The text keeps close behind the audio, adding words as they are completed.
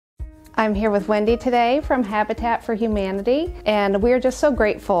I'm here with Wendy today from Habitat for Humanity, and we're just so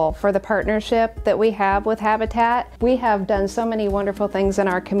grateful for the partnership that we have with Habitat. We have done so many wonderful things in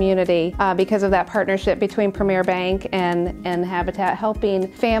our community because of that partnership between Premier Bank and Habitat, helping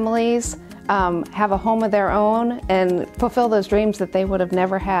families have a home of their own and fulfill those dreams that they would have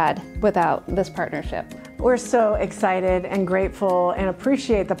never had without this partnership. We're so excited and grateful and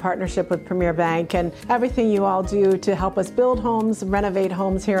appreciate the partnership with Premier Bank and everything you all do to help us build homes, renovate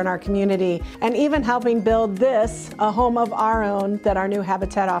homes here in our community, and even helping build this, a home of our own that our new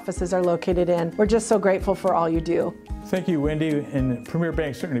Habitat offices are located in. We're just so grateful for all you do. Thank you, Wendy, and Premier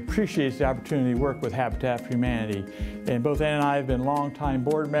Bank certainly appreciates the opportunity to work with Habitat for Humanity. And both Ann and I have been longtime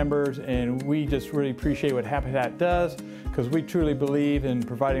board members, and we just really appreciate what Habitat does because we truly believe in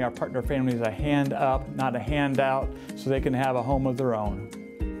providing our partner families a hand up, not a handout, so they can have a home of their own.